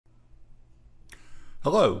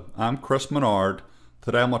Hello, I'm Chris Menard.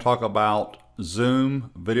 Today I'm going to talk about Zoom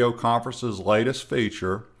video conference's latest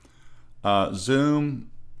feature. Zoom,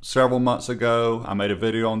 several months ago, I made a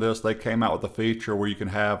video on this. They came out with a feature where you can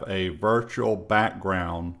have a virtual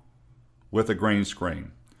background with a green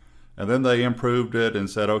screen. And then they improved it and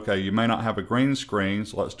said, okay, you may not have a green screen,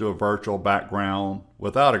 so let's do a virtual background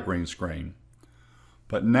without a green screen.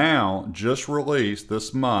 But now, just released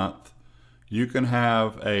this month, you can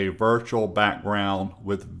have a virtual background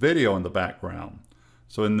with video in the background.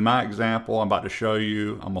 So in my example, I'm about to show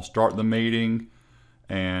you, I'm going to start the meeting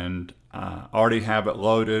and I already have it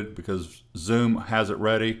loaded because Zoom has it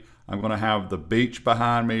ready. I'm going to have the beach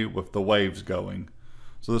behind me with the waves going.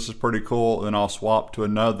 So this is pretty cool. Then I'll swap to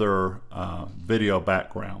another video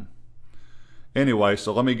background. Anyway,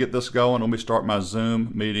 so let me get this going. Let me start my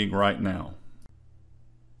Zoom meeting right now.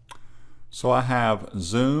 So I have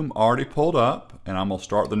Zoom already pulled up and I'm going to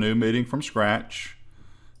start the new meeting from scratch.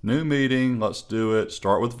 New meeting, let's do it,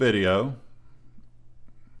 start with video.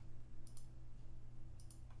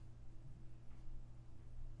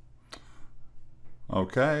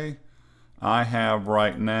 Okay, I have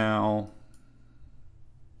right now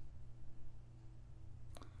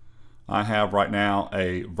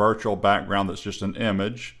a virtual background that's just an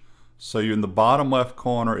image. So in the bottom left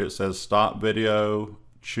corner it says stop video,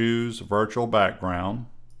 choose virtual background.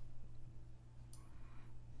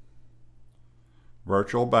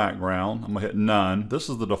 Virtual background, I'm going to hit none. This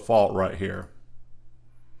is the default right here.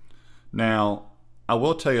 Now, I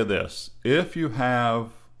will tell you this, if you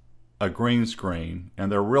have a green screen,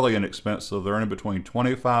 and they're really inexpensive, they're in between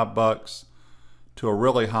 25 bucks to a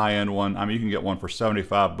really high-end one. I mean, you can get one for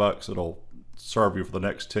 75 bucks, it'll serve you for the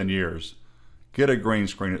next 10 years. Get a green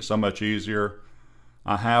screen, it's so much easier.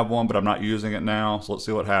 I have one, but I'm not using it now, so let's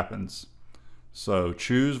see what happens. So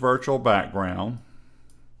choose virtual background.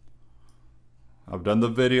 I've done the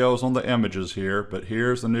videos on the images here, but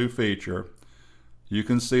here's the new feature. You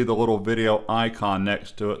can see the little video icon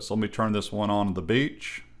next to it, so let me turn this one on the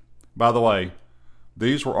beach. By the way,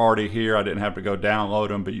 these were already here. I didn't have to go download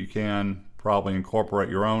them, but you can probably incorporate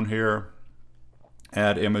your own here.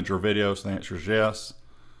 Add image or video, so the answer is yes.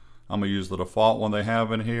 I'm going to use the default one they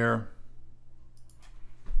have in here.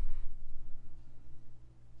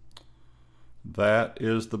 That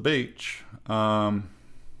is the beach. You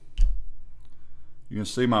can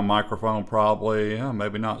see my microphone probably,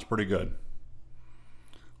 maybe not, it's pretty good.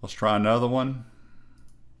 Let's try another one.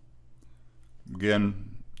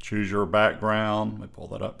 Again, choose your background. Let me pull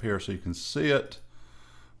that up here so you can see it.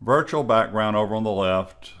 Virtual background over on the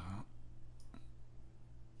left.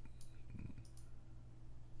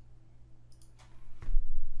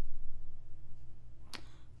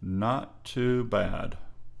 Not too bad.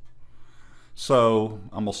 So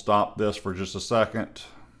I'm going to stop this for just a second.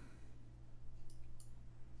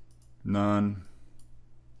 None.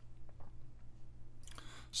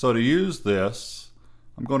 So to use this,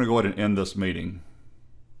 I'm going to go ahead and end this meeting.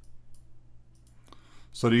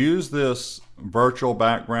 So to use this virtual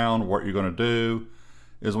background, what you're going to do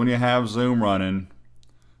is when you have Zoom running,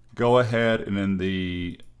 go ahead and in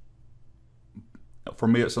the, for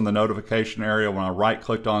me it's in the notification area, when I right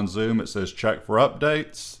clicked on Zoom it says check for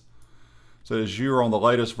updates. So as you're on the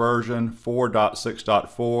latest version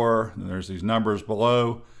 4.6.4, and there's these numbers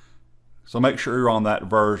below. So make sure you're on that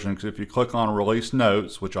version, because if you click on release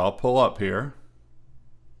notes, which I'll pull up here,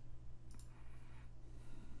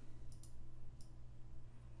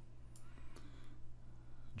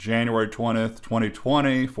 January 20th,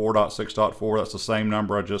 2020, 4.6.4, that's the same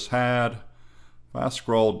number I just had. If I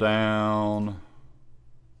scroll down,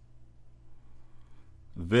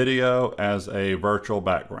 video as a virtual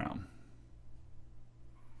background.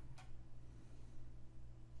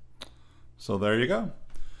 So there you go.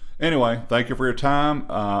 Anyway, thank you for your time.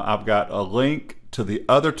 I've got a link to the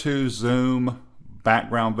other two Zoom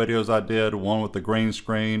background videos I did, one with the green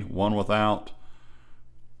screen, one without.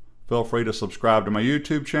 Feel free to subscribe to my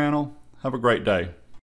YouTube channel. Have a great day.